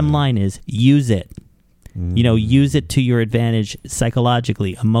 Bottom line is, use it. Use it to your advantage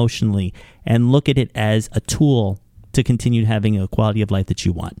psychologically, emotionally, and look at it as a tool to continue having a quality of life that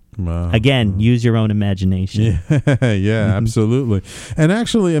you want. Wow. Again, use your own imagination. Yeah, absolutely. And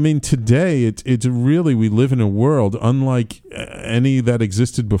actually, today it's really, we live in a world unlike any that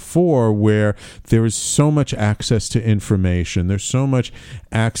existed before, where there is so much access to information. There's so much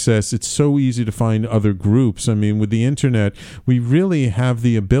access. It's so easy to find other groups. With the internet, we really have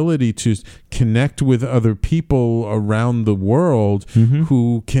the ability to connect with other people around the world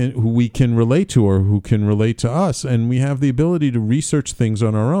who we can relate to, or who can relate to us. And we have the ability to research things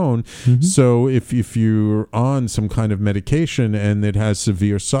on our own. So if you're on some kind of medication and it has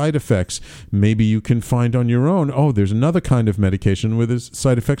severe side effects, maybe you can find on your own, there's another kind of medication where the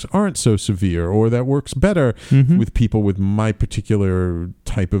side effects aren't so severe, or that works better with people with my particular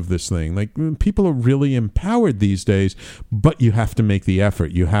type of this thing. Like, people are really empowered these days, but you have to make the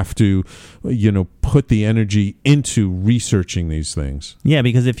effort. You have to, put the energy into researching these things. Yeah,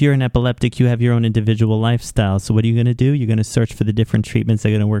 because if you're an epileptic, you have your own individual lifestyle. So what are you going to do? You're going to search for the different treatments that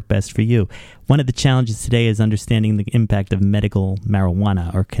are going to work best for you. One of the challenges today is understanding the impact of medical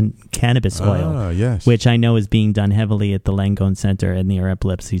marijuana or cannabis oil, yes. which I know is being done heavily at the Langone Center and the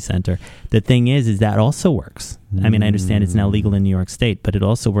Epilepsy Center. The thing is that also works. I understand it's now legal in New York State, but it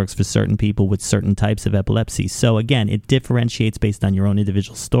also works for certain people with certain types of epilepsy. So again, it differentiates based on your own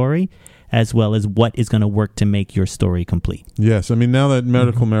individual story, as well as what is going to work to make your story complete. Yes. Now that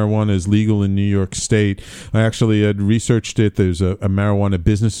medical marijuana is legal in New York State, I actually had researched it. There's a marijuana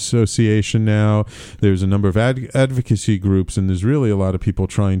business association now. There's a number of advocacy groups, and there's really a lot of people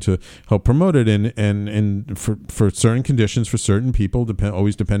trying to help promote it. And for certain conditions, for certain people,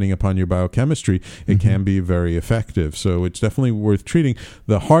 always depending upon your biochemistry, it can be very effective. So it's definitely worth treating.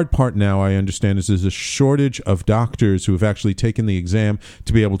 The hard part now, I understand, is there's a shortage of doctors who have actually taken the exam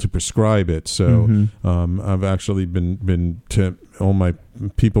to be able to prescribe it. So I've actually been to all my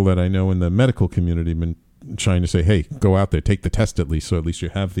people that I know in the medical community, been trying to say, hey, go out there, take the test at least, so at least you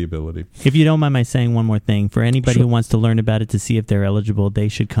have the ability. If you don't mind my saying one more thing, for anybody who wants to learn about it to see if they're eligible, they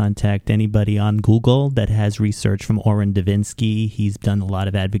should contact anybody on Google that has research from Oren Davinsky. He's done a lot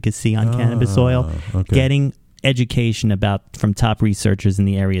of advocacy on cannabis oil. Okay. Getting education from top researchers in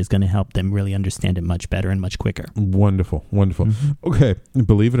the area is going to help them really understand it much better and much quicker. Wonderful. Okay,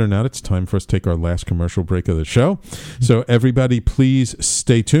 believe it or not, it's time for us to take our last commercial break of the show. So everybody, please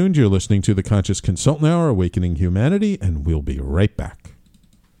stay tuned. You're listening to the Conscious Consultant Hour, Awakening Humanity, and we'll be right back.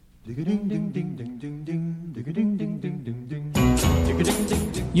 You're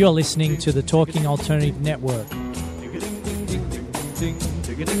listening to the Talking Alternative Network.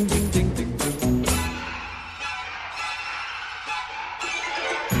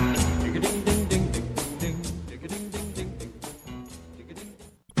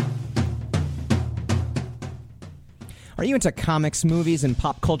 Are you into comics, movies, and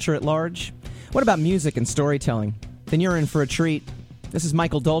pop culture at large? What about music and storytelling? Then you're in for a treat. This is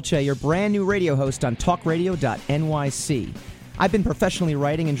Michael Dolce, your brand new radio host on talkradio.nyc. I've been professionally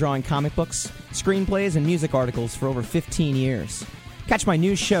writing and drawing comic books, screenplays, and music articles for over 15 years. Catch my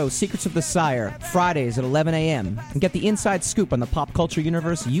new show, Secrets of the Sire, Fridays at 11 a.m., and get the inside scoop on the pop culture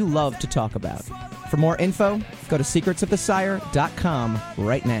universe you love to talk about. For more info, go to secretsofthesire.com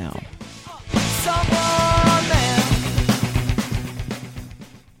right now.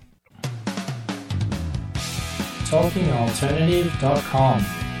 TalkingAlternative.com.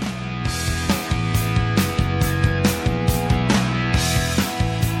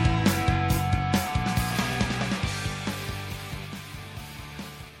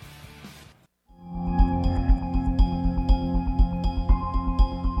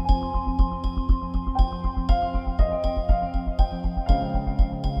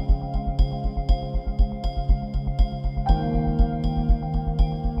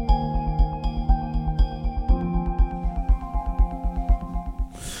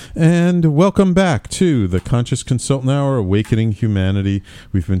 And welcome back to the Conscious Consultant Hour, Awakening Humanity.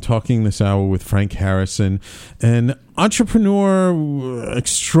 We've been talking this hour with Frank Harrison, an entrepreneur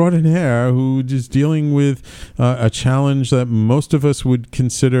extraordinaire who is dealing with a challenge that most of us would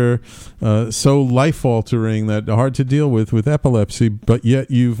consider so life-altering that hard to deal with epilepsy, but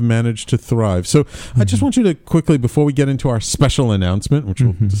yet you've managed to thrive. So I just want you to quickly, before we get into our special announcement, which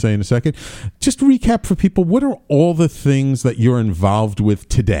we'll say in a second, just recap for people, what are all the things that you're involved with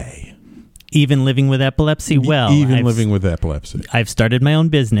today? Even living with epilepsy? Well, living with epilepsy. I've started my own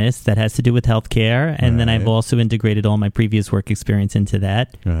business that has to do with healthcare, and then I've also integrated all my previous work experience into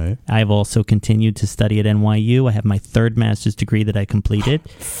that. Right. I've also continued to study at NYU. I have my third master's degree that I completed.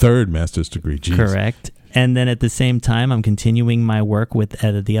 Third master's degree, geez. Correct. And then at the same time, I'm continuing my work with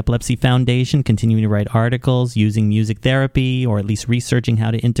the Epilepsy Foundation, continuing to write articles using music therapy, or at least researching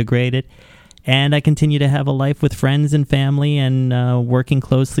how to integrate it. And I continue to have a life with friends and family, and working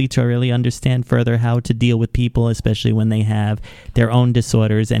closely to really understand further how to deal with people, especially when they have their own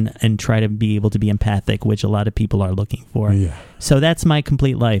disorders, and try to be able to be empathic, which a lot of people are looking for. Yeah. So that's my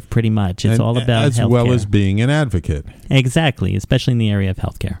complete life, pretty much. It's all about as healthcare. well as being an advocate. Exactly, especially in the area of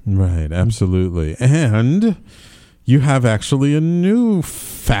healthcare. Right, absolutely. And you have actually a new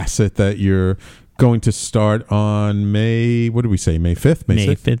facet that you're going to start on May 5th? May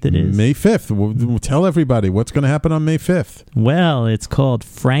 5th it is. May 5th. We'll tell everybody what's going to happen on May 5th. Well, it's called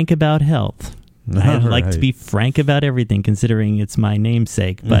Frank About Health. I'd like to be frank about everything, considering it's my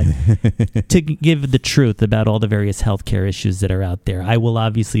namesake, but to give the truth about all the various healthcare issues that are out there. I will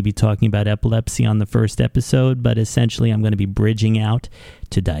obviously be talking about epilepsy on the first episode, but essentially I'm going to be bridging out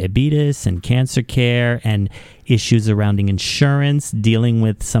to diabetes and cancer care and issues surrounding insurance, dealing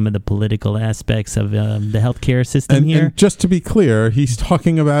with some of the political aspects of the healthcare system here. And just to be clear, he's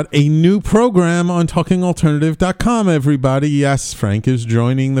talking about a new program on TalkingAlternative.com, everybody. Yes, Frank is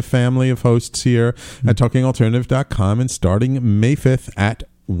joining the family of hosts here at TalkingAlternative.com, and starting May 5th at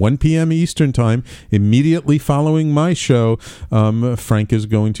 1 p.m. Eastern Time, immediately following my show, Frank is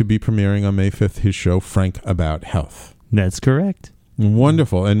going to be premiering on May 5th his show, Frank About Health. That's correct.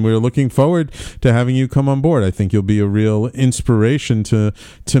 Wonderful. And we're looking forward to having you come on board. I think you'll be a real inspiration to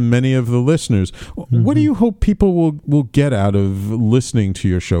many of the listeners. What do you hope people will get out of listening to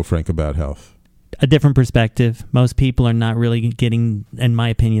your show, Frank About Health? A different perspective. Most people are not really getting, in my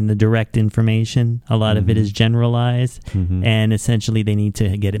opinion, the direct information. A lot of it is generalized, and essentially they need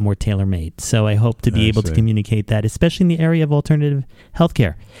to get it more tailor-made. So I hope to be able to communicate that, especially in the area of alternative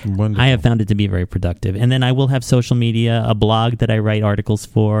healthcare. Wonderful. I have found it to be very productive. And then I will have social media, a blog that I write articles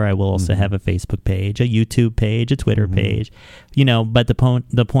for. I will also have a Facebook page, a YouTube page, a Twitter page. But the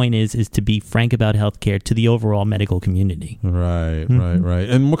point is to be frank about healthcare to the overall medical community. Right.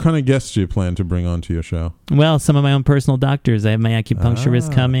 And what kind of guests do you plan to bring onto your show? Well, some of my own personal doctors. I have my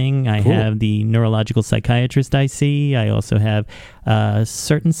acupuncturist coming. I have the neurological psychiatrist I see. I also have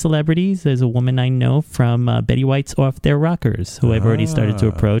certain celebrities. There's a woman I know from Betty White's Off Their Rockers, who I've already started to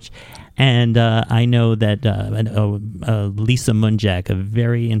approach. And I know that Lisa Munjak, a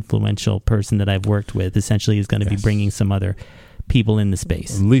very influential person that I've worked with, essentially is going to be bringing some other people in the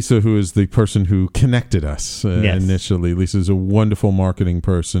space. Lisa, who is the person who connected us Yes. initially. Lisa's a wonderful marketing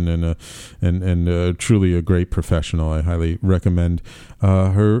person and truly a great professional. I highly recommend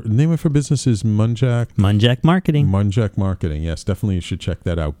her. Name of her business is Munjak Marketing. Munjak Marketing. Yes, definitely you should check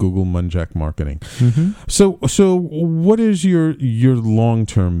that out. Google Munjak Marketing. Mm-hmm. So what is your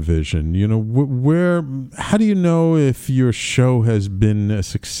long-term vision? You know, how do you know if your show has been a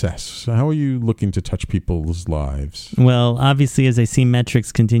success? How are you looking to touch people's lives? Well, obviously, as I see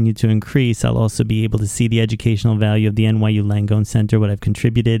metrics continue to increase, I'll also be able to see the educational value of the NYU Langone Center, what I've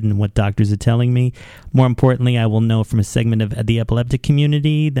contributed and what doctors are telling me. More importantly, I will know from a segment of the epileptic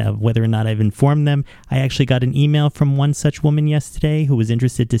community that whether or not I've informed them. I actually got an email from one such woman yesterday who was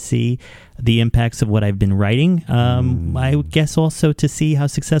interested to see the impacts of what I've been writing. I would guess also to see how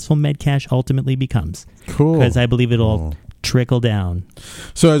successful MedCASH ultimately becomes. Cool. Because I believe it'll trickle down.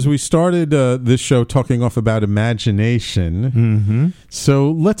 So as we started this show talking off about imagination,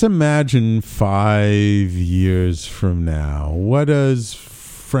 so let's imagine 5 years from now. What does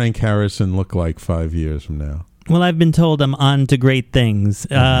Frank Harrison look like 5 years from now? Well, I've been told I'm on to great things.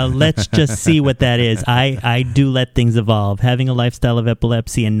 Let's just see what that is. I do let things evolve. Having a lifestyle of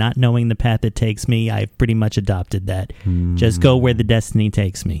epilepsy and not knowing the path it takes me, I've pretty much adopted that. Just go where the destiny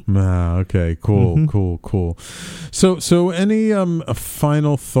takes me. Okay, cool, cool. So any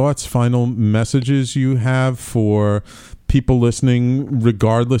final thoughts, final messages you have for people listening,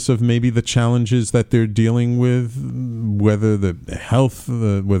 regardless of maybe the challenges that they're dealing with, whether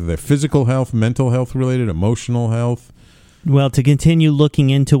whether they're physical health, mental health related, emotional health? Well, to continue looking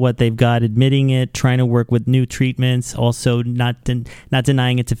into what they've got, admitting it, trying to work with new treatments, also not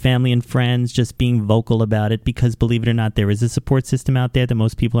denying it to family and friends, just being vocal about it, because believe it or not, there is a support system out there that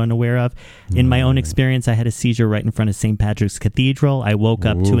most people aren't aware of. In my own experience, I had a seizure right in front of St. Patrick's Cathedral. I woke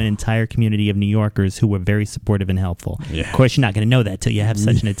up to an entire community of New Yorkers who were very supportive and helpful. Yeah. Of course, you're not going to know that till you have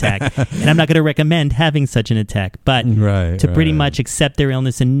such an attack. And I'm not going to recommend having such an attack, but pretty much accept their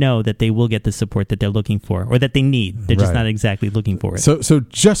illness and know that they will get the support that they're looking for or that they need. They're just not exactly looking for it. So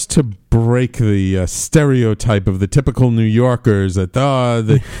just to break the stereotype of the typical New Yorkers that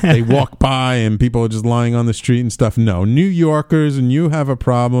they walk by and people are just lying on the street and stuff. No, New Yorkers, and you have a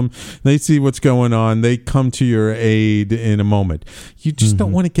problem, they see what's going on, they come to your aid in a moment. You just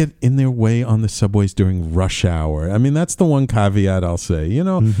don't want to get in their way on the subways during rush hour. I mean, that's the one caveat I'll say. You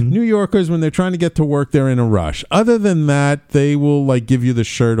know, New Yorkers, when they're trying to get to work, they're in a rush. Other than that, they will give you the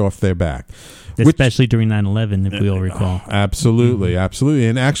shirt off their back. Especially during 9/11, if we all recall. Absolutely.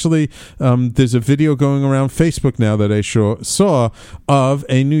 And actually, there's a video going around Facebook now that I saw of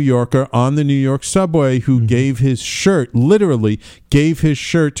a New Yorker on the New York subway who gave his shirt, literally gave his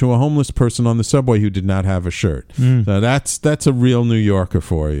shirt to a homeless person on the subway who did not have a shirt. So that's a real New Yorker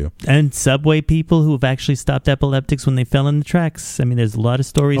for you. And subway people who have actually stopped epileptics when they fell in the tracks. I mean, there's a lot of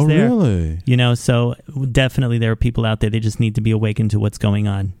stories there. Oh, really? You know, so definitely there are people out there, they just need to be awakened to what's going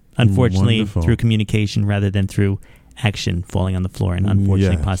on. Unfortunately, through communication rather than through action, falling on the floor and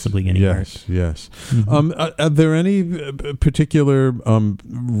unfortunately possibly getting hurt. Yes. Are there any particular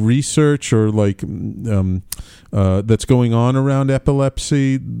research or that's going on around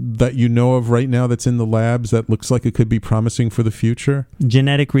epilepsy that you know of right now that's in the labs that looks like it could be promising for the future?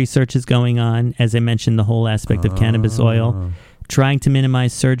 Genetic research is going on. As I mentioned, the whole aspect of cannabis oil. Trying to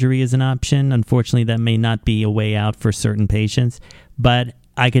minimize surgery is an option. Unfortunately, that may not be a way out for certain patients. But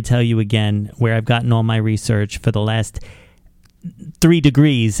I could tell you again, where I've gotten all my research for the last 3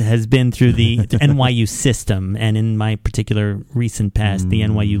 degrees has been through the NYU system, and in my particular recent past, the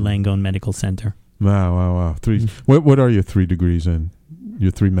NYU Langone Medical Center. Wow. What are your 3 degrees in?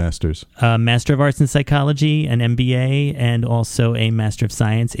 Your 3 masters? Master of Arts in Psychology, an MBA, and also a Master of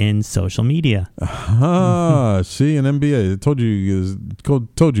Science in Social Media. See, an MBA. I told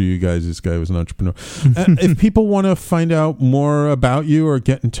you guys this guy was an entrepreneur. If people want to find out more about you or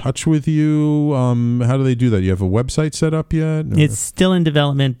get in touch with you, how do they do that? You have a website set up yet? Or? It's still in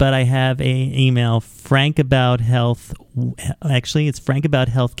development, but I have an email, frankabout.health. Actually, it's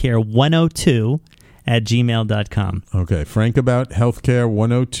frankabout.healthcare102 at gmail.com. Okay,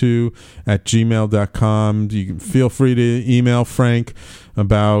 frankabout.healthcare102 at gmail.com. You can feel free to email Frank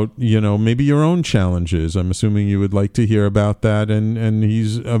about, maybe your own challenges. I'm assuming you would like to hear about that, and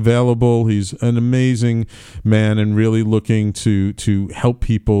he's available. He's an amazing man and really looking to help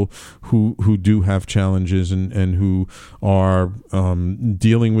people who do have challenges and who are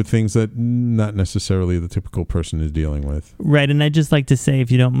dealing with things that not necessarily the typical person is dealing with. Right, and I'd just like to say, if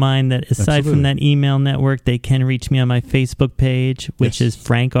you don't mind, that aside from that email network, they can reach me on my Facebook page, which is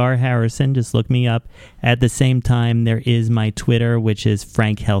Frank R. Harrison. Just look me up. At the same time, there is my Twitter, which is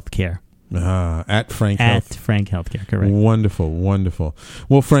Frank Healthcare. At Frank At Health. Frank Healthcare, correct. Wonderful, wonderful.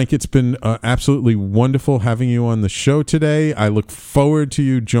 Well, Frank, it's been absolutely wonderful having you on the show today. I look forward to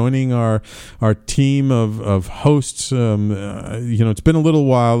you joining our team of hosts. It's been a little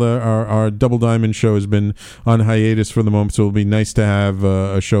while. Our Double Diamond show has been on hiatus for the moment, so it'll be nice to have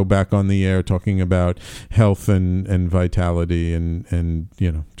a show back on the air talking about health and vitality and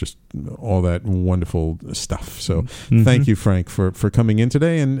just all that wonderful stuff. So thank you, Frank, for coming in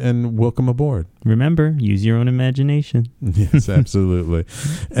today and welcome aboard. Remember, use your own imagination. Yes, absolutely.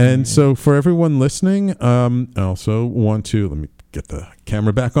 And so for everyone listening, I also want to, let me get the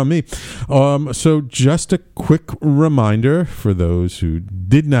camera back on me. So just a quick reminder for those who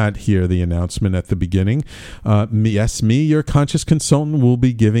did not hear the announcement at the beginning. Me, your conscious consultant, will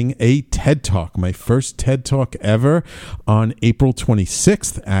be giving a TED Talk, my first TED Talk ever, on April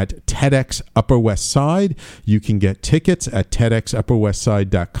 26th at TEDx Upper West Side. You can get tickets at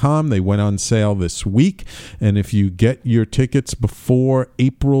TEDxUpperWestSide.com. They went on sale this week. And if you get your tickets before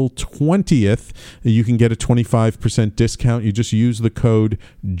April 20th, you can get a 25% discount. You just use the code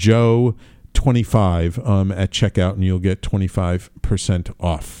JOE25 at checkout and you'll get 25%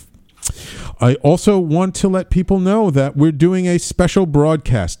 off. I also want to let people know that we're doing a special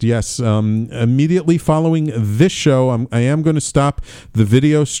broadcast. Yes, immediately following this show, I am going to stop the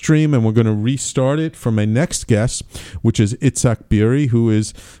video stream and we're going to restart it for my next guest, which is Itzhak Beery, who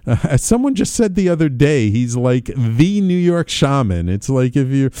is, as someone just said the other day, he's like the New York shaman. It's like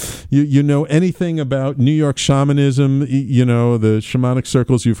if you know anything about New York shamanism, the shamanic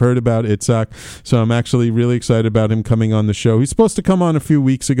circles, you've heard about Itzhak. So I'm actually really excited about him coming on the show. He's supposed to come on a few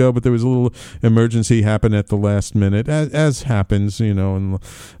weeks ago, but there was a little emergency happen at the last minute, as happens, and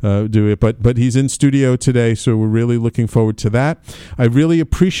do it. But he's in studio today, so we're really looking forward to that. I really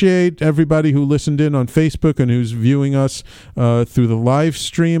appreciate everybody who listened in on Facebook and who's viewing us through the live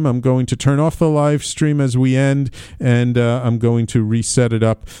stream. I'm going to turn off the live stream as we end, and I'm going to reset it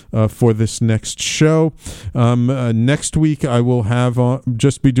up for this next show. Next week, I will have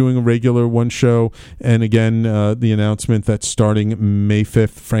just be doing a regular one show, and again, the announcement that starting May 5th,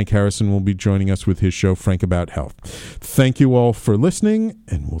 Frank Harrison will be joining us with his show, Frank About Health. Thank you all for listening,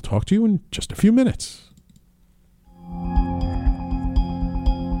 and we'll talk to you in just a few minutes.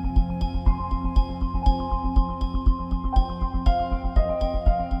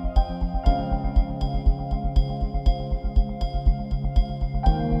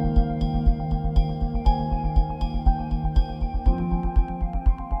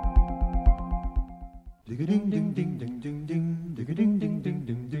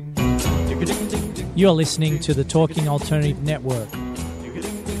 You're listening to the Talking Alternative Network.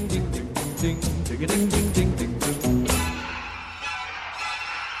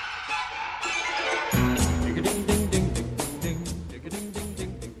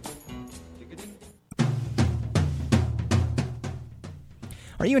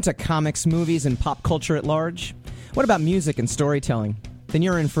 Are you into comics, movies, and pop culture at large? What about music and storytelling? Then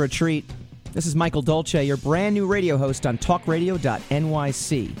you're in for a treat. This is Michael Dolce, your brand new radio host on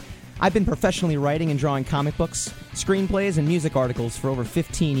talkradio.nyc. I've been professionally writing and drawing comic books, screenplays, and music articles for over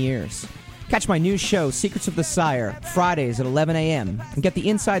 15 years. Catch my new show, Secrets of the Sire, Fridays at 11 a.m., and get the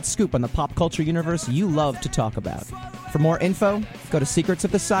inside scoop on the pop culture universe you love to talk about. For more info, go to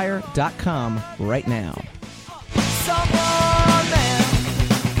secretsofthesire.com right now.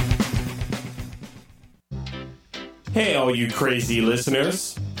 Hey, all you crazy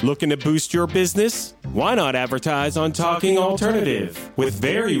listeners. Looking to boost your business? Why not advertise on Talking Alternative with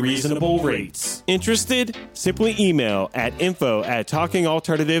very reasonable rates? Interested? Simply email at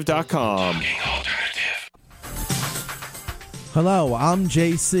info@talkingalternative.com. Talking Alternative. Hello, I'm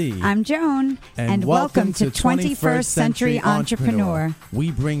JC. I'm Joan. And welcome to 21st Century Entrepreneur.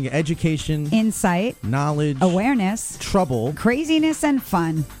 We bring education, insight, knowledge, awareness, trouble, craziness, and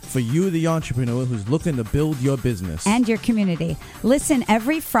fun for you, the entrepreneur who's looking to build your business and your community. Listen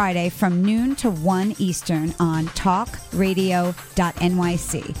every Friday from noon to 1 Eastern on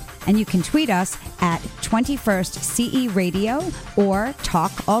talkradio.nyc. And you can tweet us at 21st CE Radio or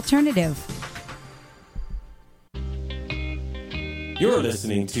Talk Alternative. You're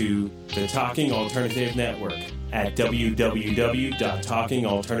listening to the Talking Alternative Network at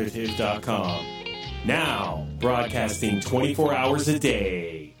www.talkingalternative.com. Now, broadcasting 24 hours a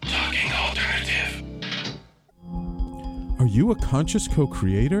day. Talking Alternative. Are you a conscious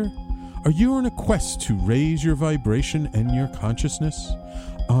co-creator? Are you on a quest to raise your vibration and your consciousness?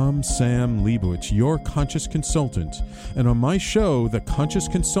 I'm Sam Leibowitz, your conscious consultant, and on my show, The Conscious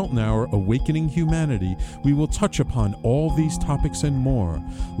Consultant Hour Awakening Humanity, we will touch upon all these topics and more.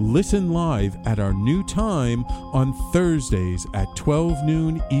 Listen live at our new time on Thursdays at 12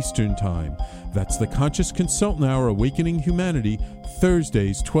 noon Eastern Time. That's The Conscious Consultant Hour Awakening Humanity,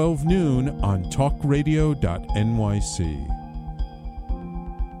 Thursdays 12 noon on talkradio.nyc.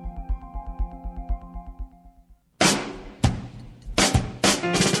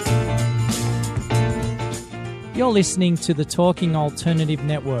 You're listening to the Talking Alternative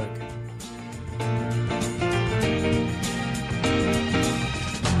Network.